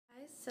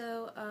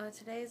So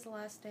today is the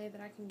last day that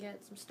I can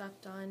get some stuff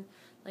done,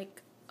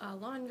 like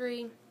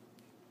laundry,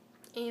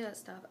 any of that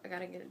stuff. I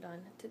gotta get it done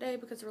today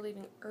because we're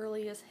leaving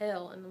early as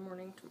hell in the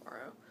morning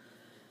tomorrow.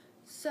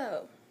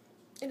 So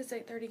it is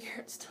 8:30.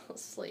 Garrett's still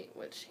asleep,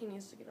 which he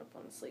needs to get up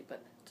on sleep.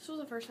 But this was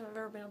the first time I've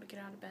ever been able to get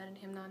out of bed and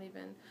him not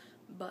even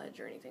budge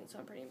or anything. So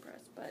I'm pretty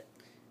impressed. But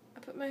I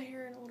put my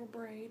hair in a little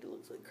braid. It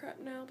looks like crap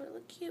now, but it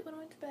looked cute when I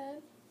went to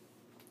bed.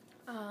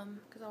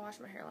 Because I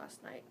washed my hair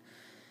last night.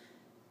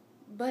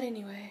 But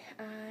anyway,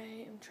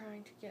 I am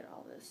trying to get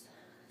all this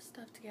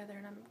stuff together,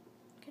 and I'm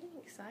getting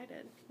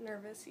excited.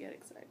 Nervous, yet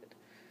excited.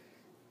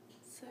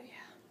 So,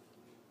 yeah.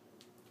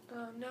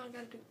 Now I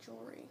gotta do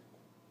jewelry.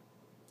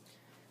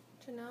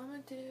 So now I'm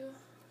gonna do...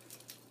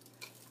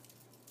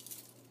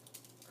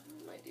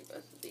 I might do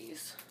both of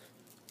these.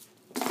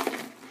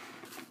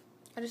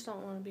 I just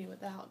don't want to be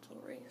without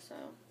jewelry,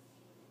 so...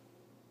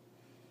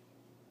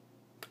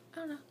 I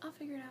don't know. I'll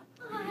figure it out.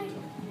 Hi.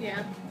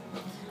 Yeah.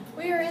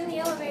 We are in the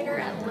elevator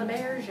at Le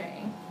Berger.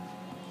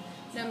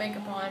 No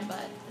makeup on,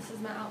 but this is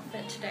my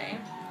outfit today.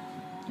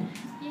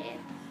 Yeah.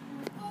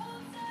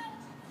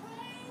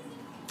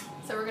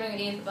 So we're gonna go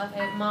eat at the buffet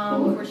with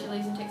Mom before she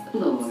leaves and takes the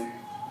pills.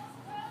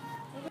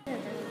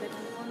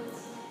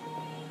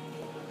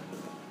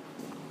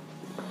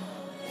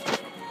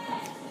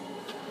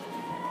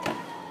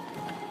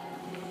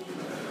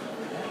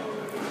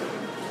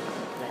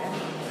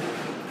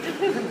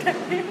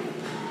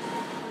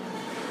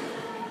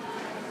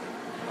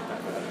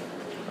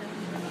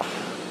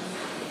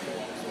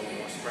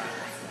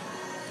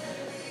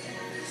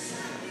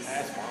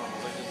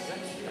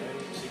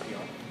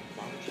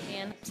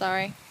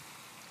 Sorry.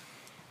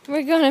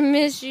 We're gonna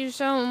miss you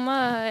so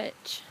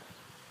much.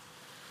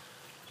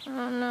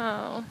 Oh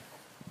no.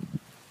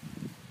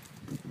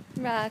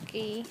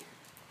 Rocky.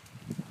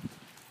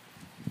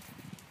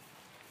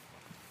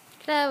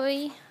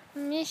 Chloe, I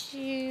miss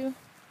you.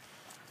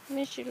 I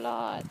miss you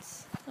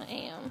lots. I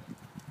am.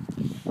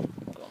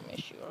 I'm gonna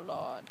miss you a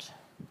lot.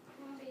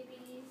 Come on,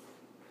 babies.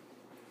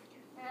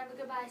 We're gonna have a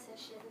goodbye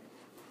session.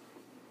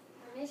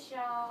 I miss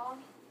y'all.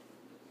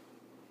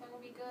 Gonna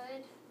be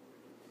good.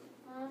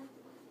 Huh?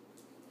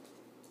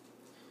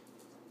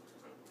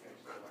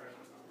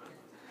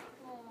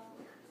 Oh.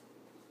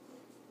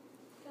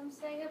 Come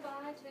say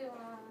goodbye to him.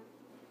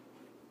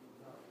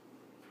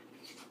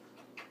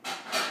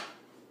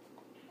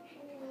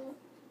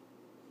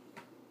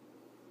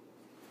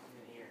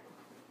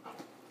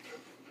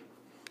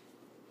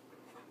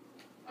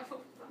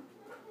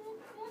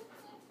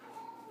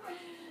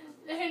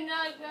 They're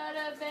not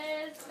gonna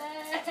miss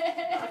that.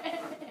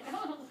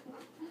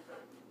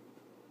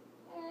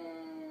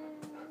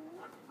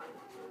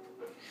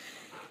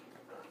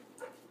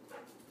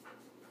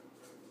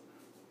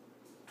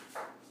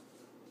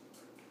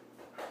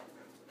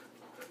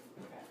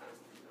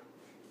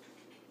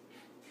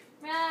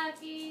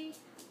 Rocky.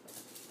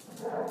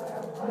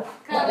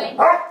 Chloe.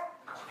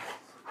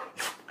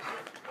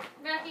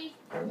 Rocky.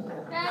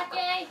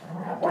 Rocky.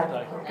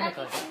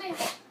 Rocky, come here.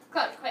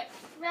 Chloe, quick.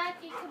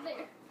 Rocky, come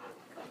here.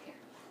 Come here.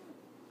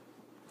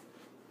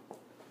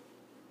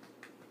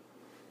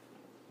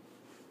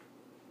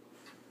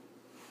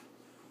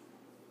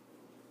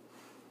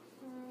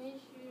 I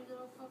miss you,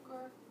 little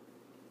fucker.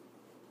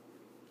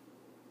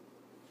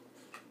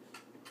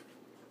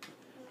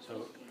 So,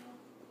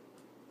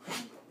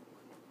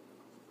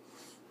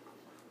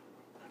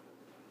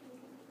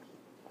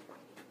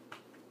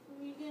 what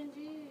are you gonna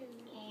do?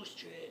 oh,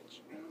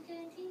 stretch. What are you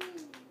gonna do?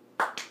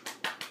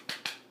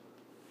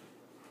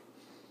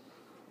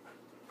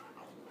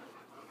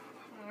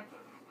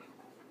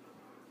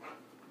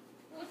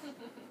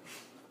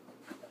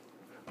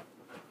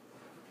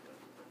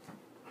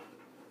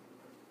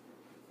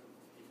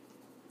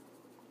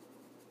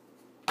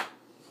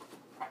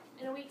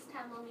 In a week's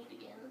time, we'll meet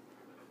again.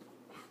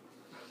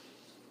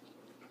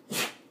 You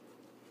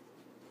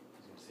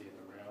can see the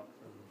route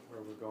from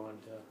where we're going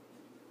to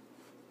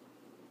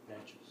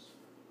Natchez.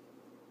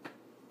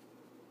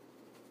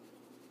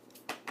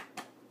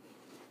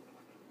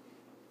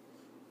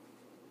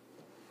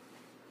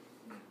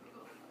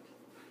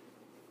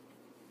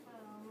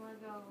 Oh my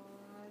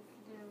God,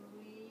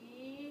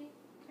 Joey.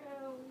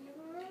 Joey,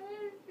 I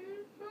miss you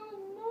so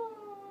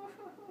much.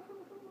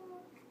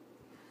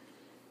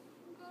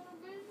 I'm gonna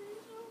miss you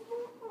so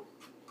much.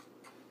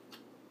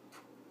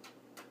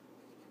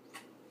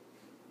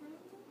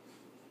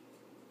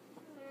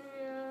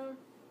 Yeah.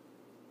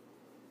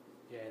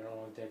 Yeah, it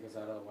only take us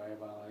out of the way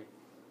by like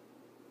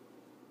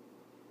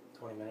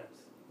 20 minutes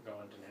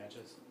going to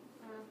Natchez,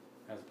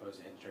 as opposed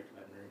to heading straight to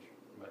Baton Rouge.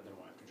 But then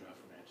we'll have to drive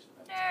from Natchez to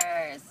Baton Rouge.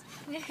 Nurse!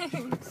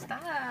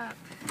 Stop.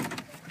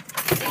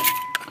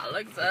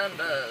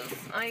 Alexander's.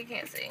 Oh, you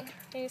can't see.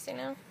 Can you see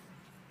now?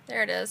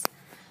 There it is.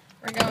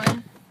 We're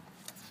going.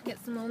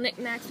 Get some little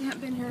knickknacks. We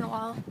haven't been here in a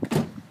while.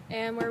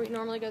 And where we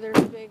normally go, there's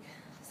a big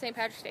St.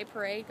 Patrick's Day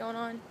parade going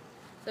on.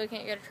 So we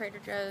can't go to Trader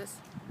Joe's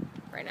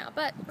right now.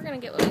 But we're going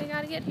to get what we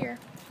got to get here.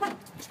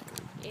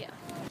 Yeah.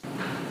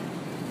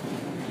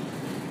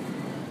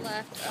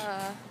 Left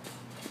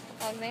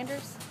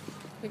Alexander's.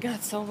 We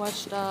got so much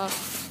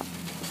stuff.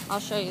 I'll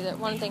show you that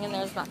one thing in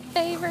there is my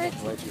favorite.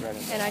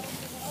 And that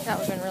would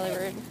have been really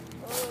rude.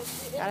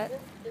 Got it?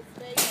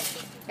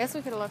 I guess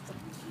we could have left the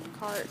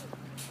cart.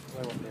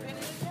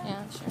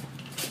 Yeah, sure.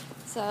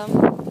 So,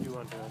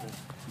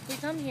 we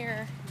come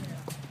here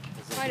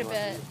quite a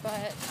bit,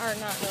 or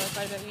not really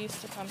quite a bit. We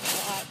used to come here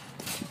a lot.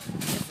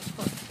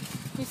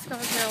 We used to come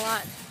here a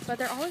lot, but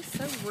they're always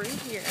so rude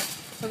here.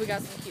 But we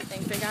got some cute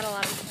things. They got a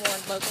lot of more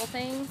local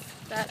things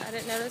that I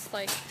didn't notice,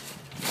 like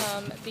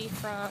beef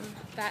from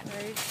Baton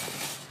Rouge.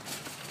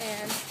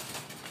 And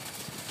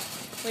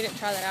we didn't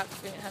try that out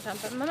because we didn't have time.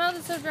 But my mouth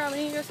is so dry, we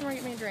need to go somewhere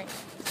and get me a drink.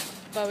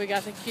 But we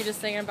got the cutest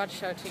thing. I'm about to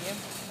show it to you.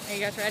 Are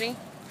you guys ready?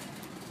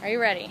 Are you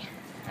ready?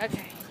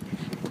 Okay.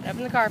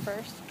 Open the car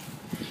first.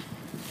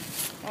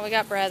 Well, we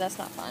got bread. That's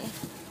not fun.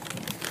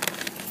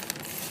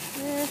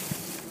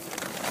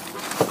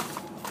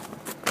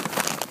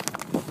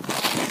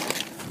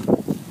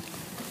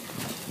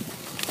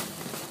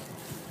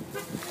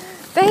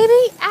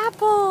 Baby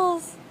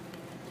apples!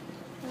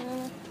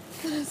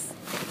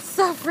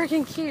 So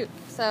freaking cute.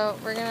 So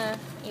we're gonna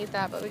eat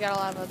that, but we got a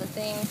lot of other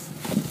things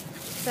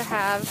to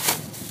have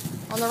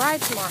on the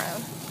ride tomorrow.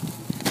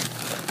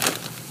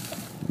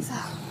 So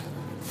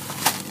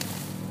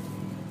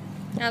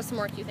I have some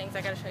more cute things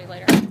I gotta show you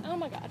later. Oh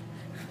my god.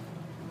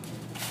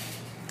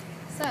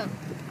 So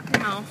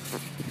now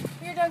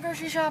we're done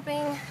grocery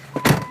shopping.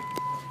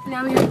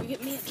 Now we have to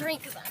get me a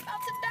drink because I'm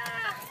about to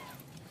die.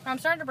 I'm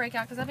starting to break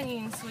out because I've been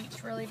eating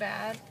sweets really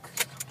bad.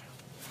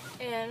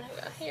 And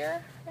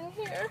here and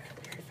here.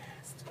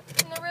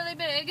 And they're really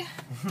big.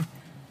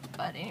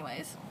 But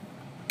anyways.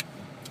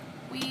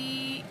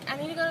 I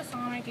need to go to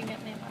Sonic and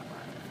get me my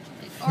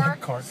bread. Or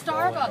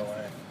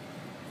Starbucks.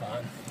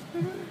 Fine. I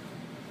think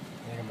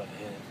I'm about to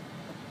hit it.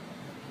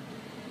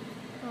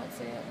 I don't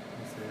see it.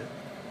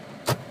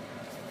 That's it.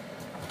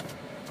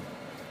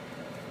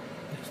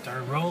 It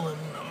started rolling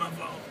on my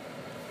phone.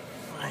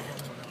 My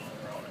hands were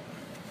rolling.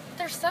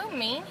 They're so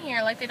mean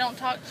here. Like, they don't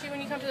talk to you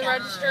when you come to the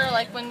register.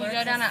 Like, when you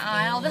go down an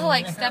aisle, they'll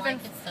like step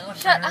in.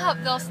 Shut up!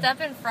 They'll step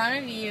in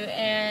front of you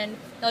and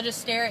they'll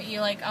just stare at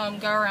you. Like,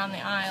 go around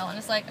the aisle, and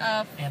it's like,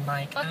 and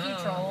like, fuck you,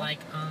 troll. Like.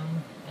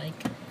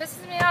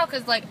 Pisses me out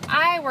because, like,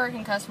 I work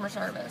in customer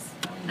service.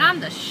 And I'm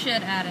the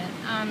shit at it.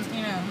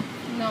 You know,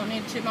 don't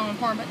need to toot my own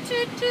horn, but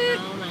toot toot.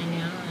 Oh my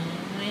god.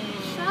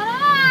 Shut up!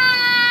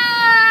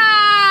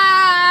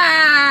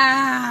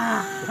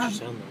 What's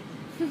your sound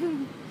like?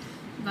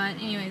 But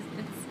anyways,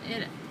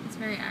 it's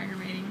very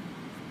aggravating.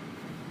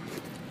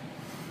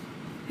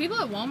 People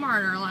at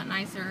Walmart are a lot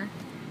nicer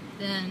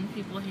than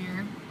people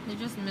here. They're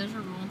just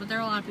miserable, but there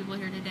are a lot of people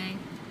here today,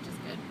 which is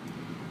good.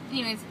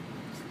 Anyways,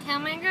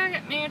 can I go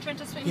get me a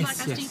Trenta Sweet Black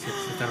Iced Tea? Yes,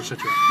 that'll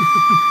shut you up.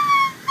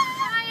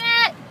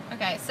 Quiet!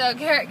 Okay, so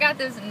Garrett got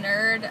this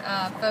Nerd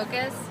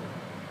Focus.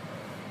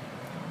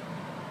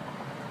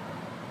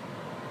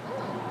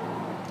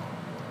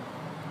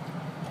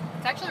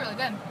 It's actually really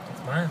good.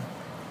 It's mine.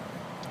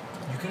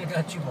 You could have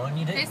got you one,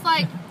 you didn't. Tastes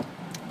like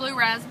blue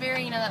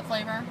raspberry, you know that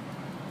flavor?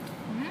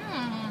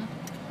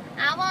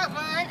 I want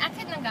one. I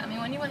couldn't have got me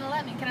one. You wouldn't have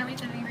let me. Can I read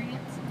the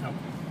ingredients? No.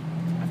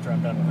 After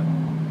I'm done with it.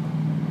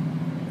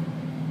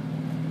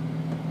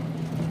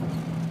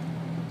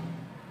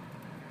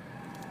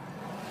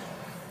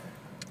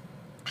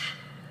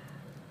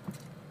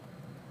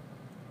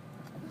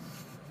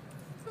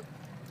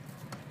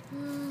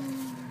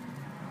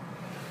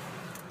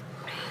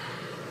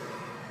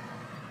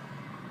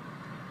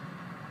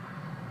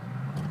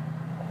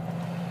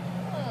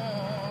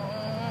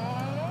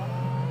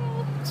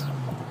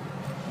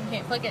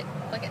 Okay, flick it.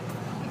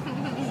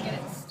 Get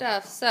it.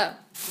 Stuff. So,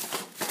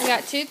 we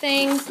got 2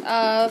 things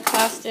of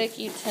plastic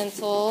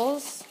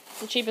utensils.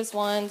 The cheapest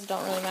ones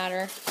don't really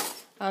matter.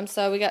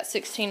 So we got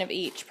 16 of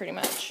each, pretty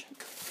much.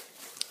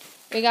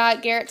 We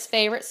got Garrett's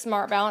favorite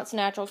Smart Balance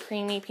Natural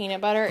Creamy Peanut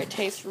Butter. It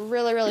tastes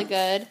really, really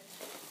good.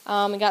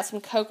 We got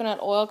some coconut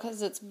oil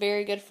because it's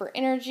very good for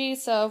energy.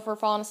 So if we're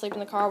falling asleep in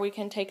the car, we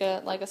can take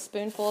a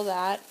spoonful of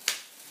that.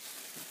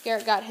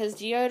 Garrett got his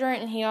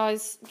deodorant, and he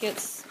always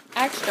gets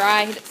Axe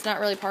Dry. It's not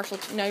really partial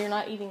to... No, you're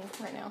not eating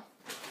right now.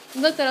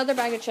 Look, that other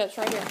bag of chips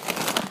right here.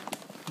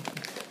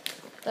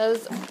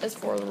 Those is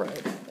for the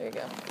road. There you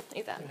go.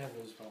 Eat that.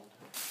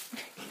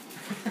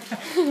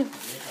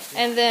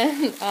 And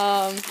then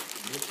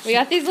we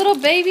got these little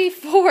baby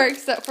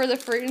forks for the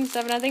fruit and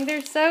stuff, and I think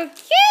they're so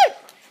cute.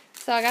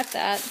 So I got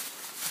that.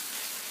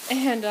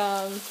 And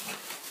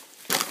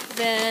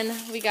then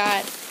we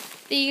got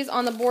these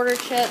on the border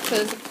chips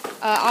because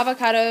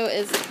avocado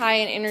is high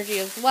in energy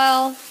as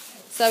well.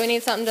 So we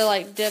need something to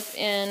like dip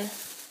in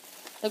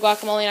the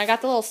guacamole. And I got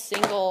the little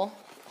single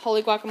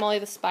holy guacamole,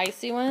 the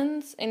spicy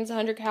ones. And it's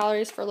 100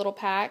 calories for a little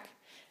pack.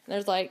 And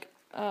there's like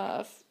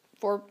 4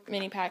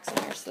 mini packs in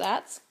here. So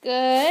that's good.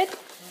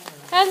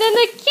 And then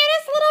the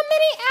cutest little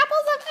mini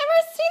apples I've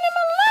ever seen in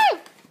my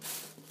life.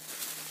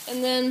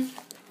 And then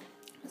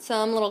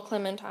some little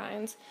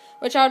clementines.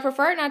 Which I would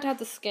prefer not to have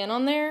the skin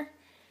on there.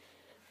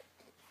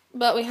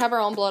 But we have our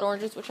own blood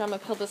oranges, which I'm going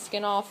to peel the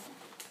skin off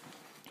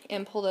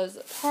and pull those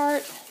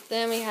apart.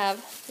 Then we have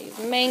these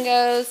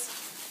mangoes,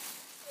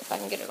 if I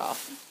can get it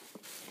off,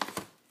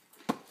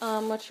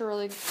 which are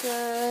really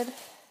good.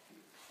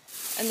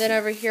 And then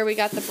over here we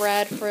got the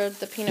bread for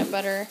the peanut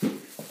butter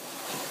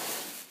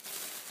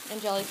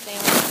and jelly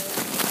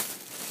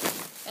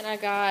sandwiches. And I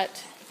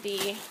got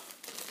the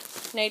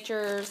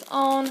Nature's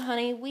Own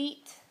honey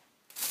wheat.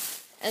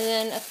 And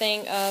then a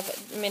thing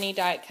of mini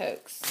Diet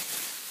Cokes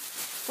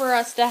for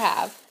us to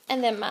have.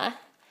 And then my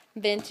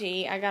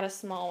venti, I got a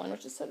small one,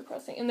 which is so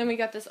depressing. And then we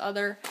got this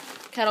other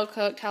kettle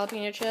cooked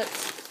jalapeno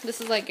chips.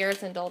 This is like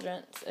Garrett's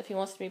indulgence. If he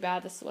wants to be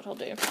bad, this is what he'll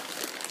do.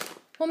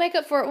 We'll make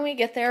up for it when we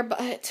get there,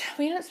 but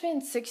we ended up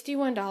spending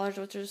 $61,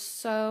 which is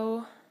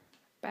so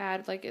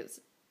bad. Like, it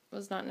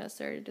was not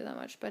necessary to do that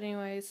much. But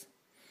anyways,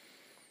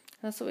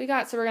 that's what we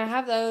got. So we're going to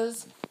have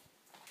those.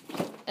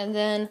 And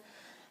then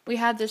we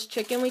had this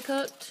chicken we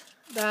cooked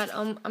that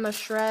I'm going to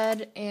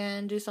shred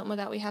and do something with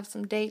that. We have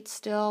some dates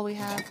still. We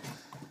have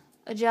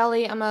a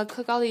jelly. I'm going to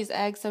cook all these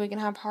eggs so we can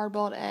have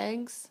hard-boiled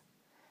eggs.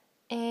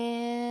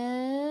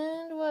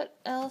 And what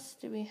else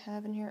do we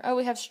have in here? Oh,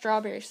 we have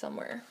strawberries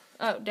somewhere.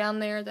 Oh, down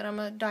there that I'm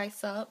going to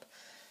dice up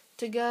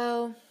to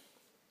go.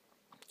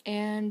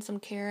 And some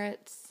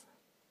carrots.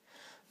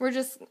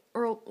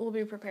 We'll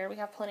be prepared. We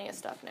have plenty of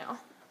stuff now.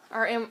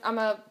 I'm going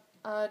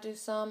to do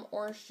some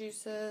orange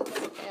juices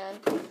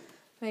and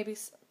maybe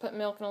put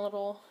milk in a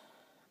little,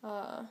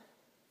 what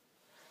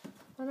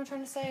am I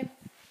trying to say?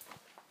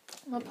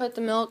 I'm going to put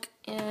the milk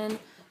in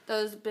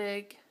those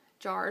big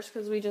jars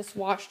because we just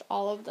washed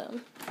all of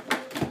them.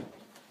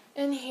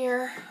 In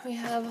here we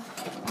have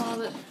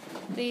all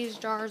these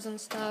jars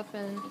and stuff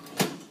and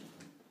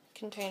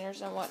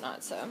containers and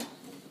whatnot. So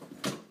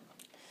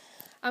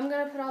I'm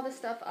going to put all this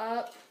stuff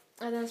up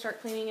and then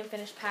start cleaning and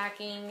finish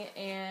packing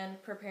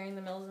and preparing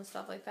the meals and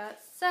stuff like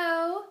that.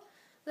 So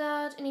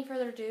without any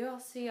further ado, I'll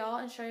see y'all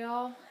and show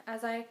y'all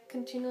as I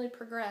continually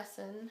progress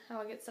and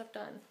how I get stuff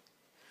done.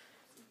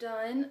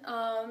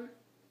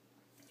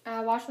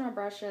 I washed my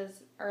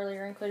brushes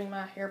earlier, including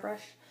my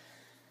hairbrush.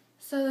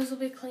 So those will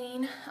be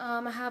clean.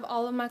 I have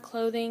all of my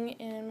clothing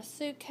in my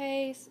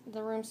suitcase.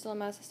 The room's still a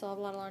mess. I still have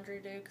a lot of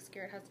laundry to do because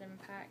Garrett hasn't been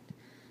packed.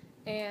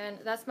 And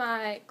that's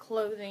my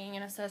clothing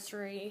and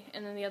accessory.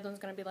 And then the other one's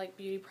going to be like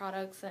beauty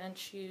products and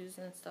shoes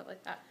and stuff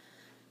like that.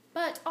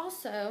 But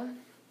also,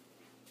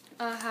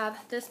 I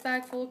have this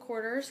bag full of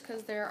quarters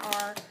because there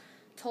are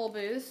toll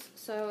booths.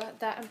 So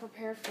that I'm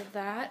prepared for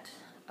that.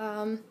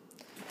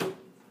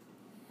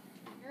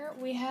 Here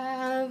we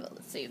have,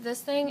 let's see, this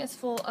thing is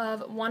full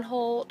of one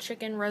whole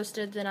chicken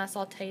roasted, then I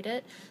sauteed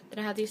it. Then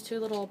I have these two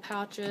little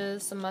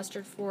pouches, some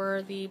mustard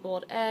for the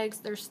boiled eggs.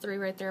 There's 3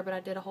 right there, but I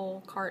did a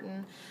whole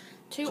carton.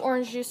 2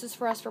 orange juices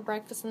for us for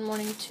breakfast in the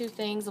morning, 2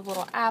 things of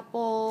little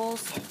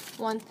apples,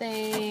 1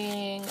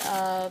 thing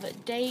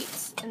of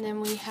dates, and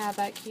then we have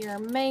back here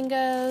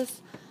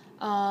mangoes,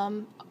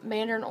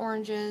 mandarin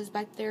oranges,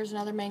 back there's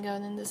another mango,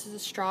 and then this is a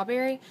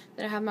strawberry.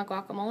 Then I have my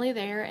guacamole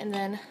there, and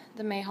then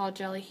the Mayhaw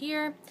jelly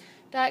here.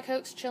 Diet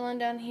Coke's chilling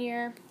down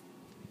here.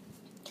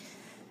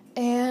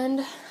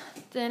 And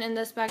then in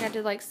this bag I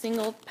did like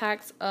single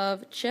packs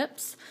of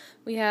chips.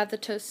 We have the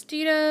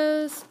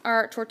Tostitos,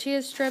 our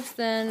tortilla strips,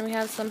 then we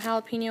have some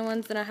jalapeno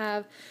ones, then I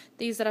have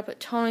these that I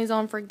put Tony's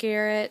on for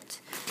Garrett.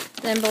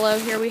 Then below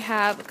here we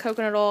have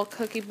coconut oil,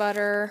 cookie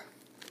butter,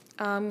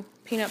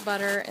 peanut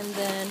butter, and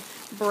then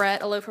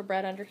bread, a loaf of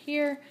bread under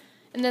here.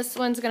 And this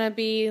one's going to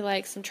be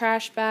like some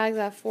trash bags.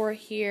 I have 4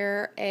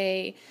 here,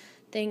 a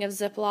thing of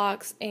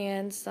Ziplocs,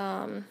 and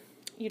some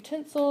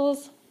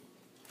utensils.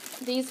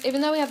 These, even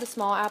though we have the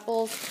small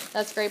apples,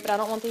 that's great, but I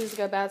don't want these to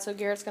go bad, so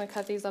Garrett's going to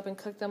cut these up and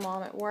cook them while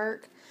I'm at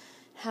work.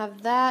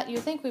 Have that.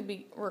 You'd think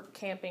we're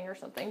camping or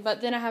something,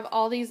 but then I have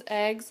all these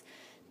eggs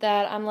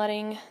that I'm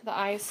letting the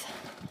ice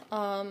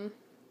thaw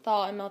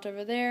and melt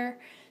over there.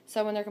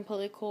 So when they're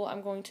completely cool,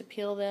 I'm going to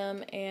peel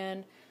them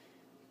and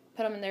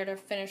put them in there to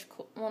finish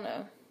cool. Well,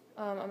 no.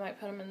 I might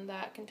put them in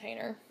that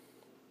container.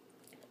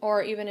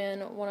 Or even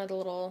in one of the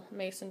little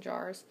mason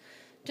jars.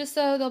 Just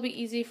so they'll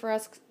be easy for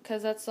us,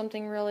 because that's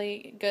something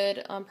really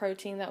good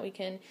protein that we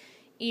can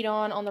eat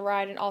on the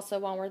ride. And also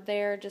while we're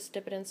there, just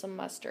dip it in some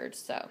mustard.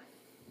 So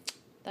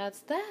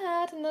that's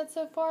that. And that's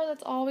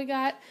all we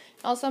got.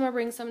 Also, I'm going to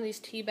bring some of these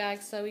tea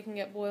bags so we can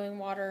get boiling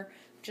water,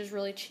 which is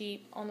really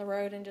cheap on the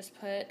road, and just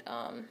put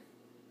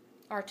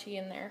our tea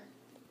in there.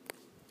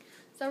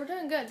 So we're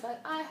doing good.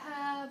 But I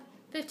have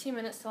 15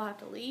 minutes till I have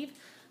to leave.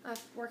 I have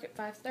to work at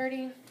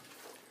 5:30.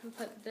 And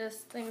put this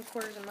thing of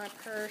quarters in my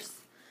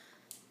purse.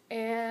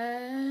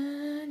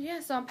 And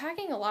yeah, so I'm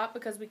packing a lot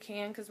because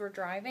we're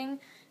driving.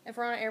 If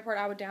we're on an airport,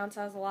 I would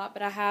downsize a lot,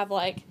 but I have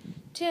like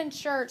 10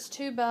 shirts,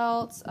 2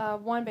 belts,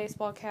 1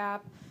 baseball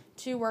cap,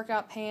 2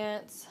 workout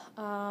pants,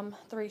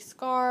 3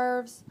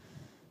 scarves,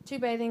 2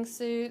 bathing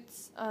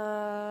suits,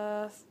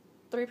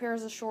 3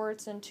 pairs of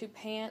shorts, and 2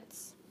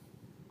 pants,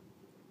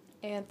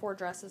 and 4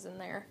 dresses in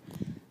there.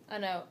 I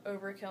know,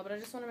 overkill, but I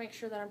just want to make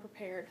sure that I'm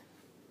prepared.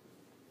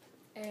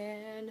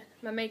 And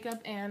my makeup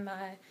and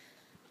my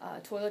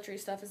toiletry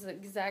stuff is the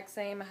exact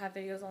same. I have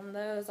videos on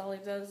those. I'll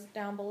leave those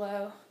down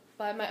below.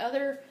 But my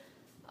other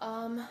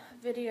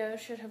video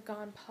should have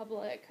gone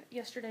public.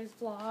 Yesterday's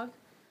vlog.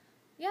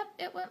 Yep,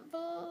 it went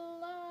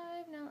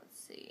live. Now let's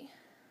see.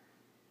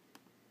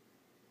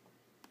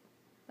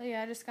 But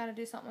yeah, I just got to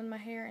do something with my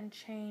hair and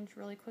change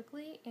really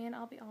quickly, and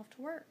I'll be off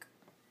to work.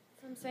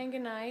 So I'm saying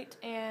goodnight,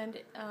 and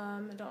I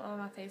don't know why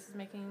my face is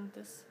making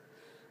this,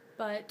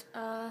 but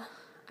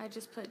I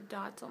just put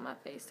dots on my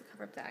face to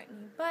cover up the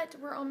acne. But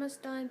we're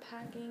almost done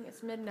packing.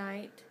 It's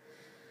midnight.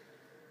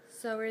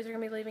 So we're either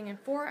going to be leaving in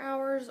 4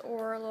 hours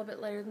or a little bit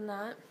later than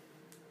that.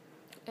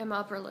 And my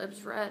upper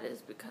lip's red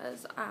is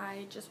because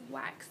I just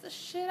waxed the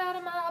shit out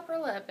of my upper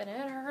lip. And it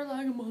hurt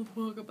like a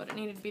motherfucker, but it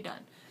needed to be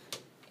done.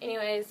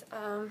 Anyways,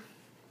 I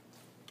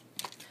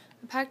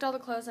packed all the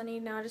clothes I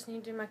need now. I just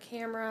need to do my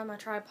camera, my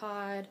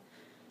tripod,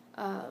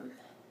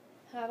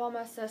 have all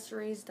my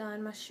accessories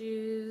done, my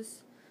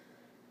shoes.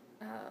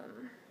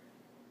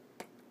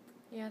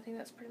 Yeah, I think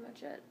that's pretty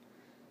much it.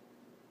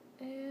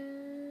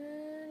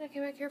 And I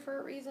came back here for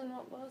a reason.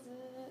 What was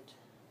it?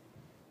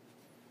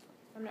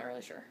 I'm not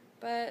really sure.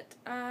 But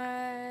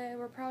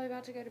we're probably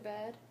about to go to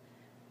bed.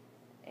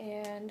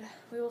 And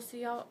we will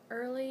see y'all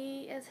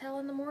early as hell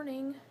in the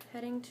morning,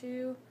 heading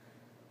to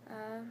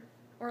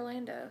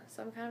Orlando.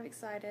 So I'm kind of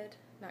excited.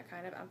 Not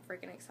kind of, I'm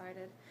freaking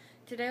excited.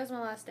 Today was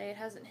my last day. It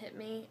hasn't hit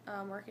me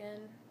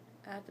working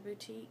at the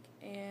boutique,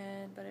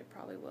 but it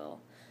probably will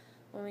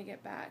when we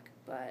get back.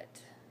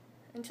 But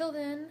until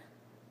then,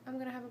 I'm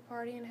going to have a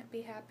party and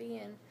be happy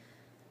and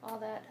all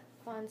that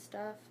fun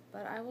stuff.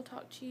 But I will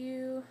talk to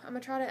you. I'm going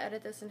to try to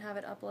edit this and have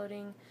it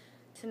uploading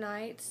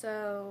tonight.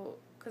 So,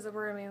 because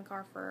we're going to be in the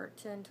car for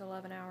 10 to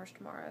 11 hours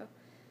tomorrow.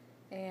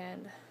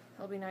 And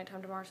it'll be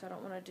nighttime tomorrow, so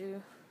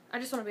I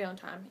just want to be on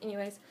time.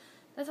 Anyways,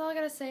 that's all I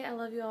got to say. I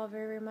love you all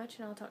very, very much,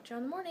 and I'll talk to you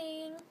in the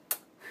morning.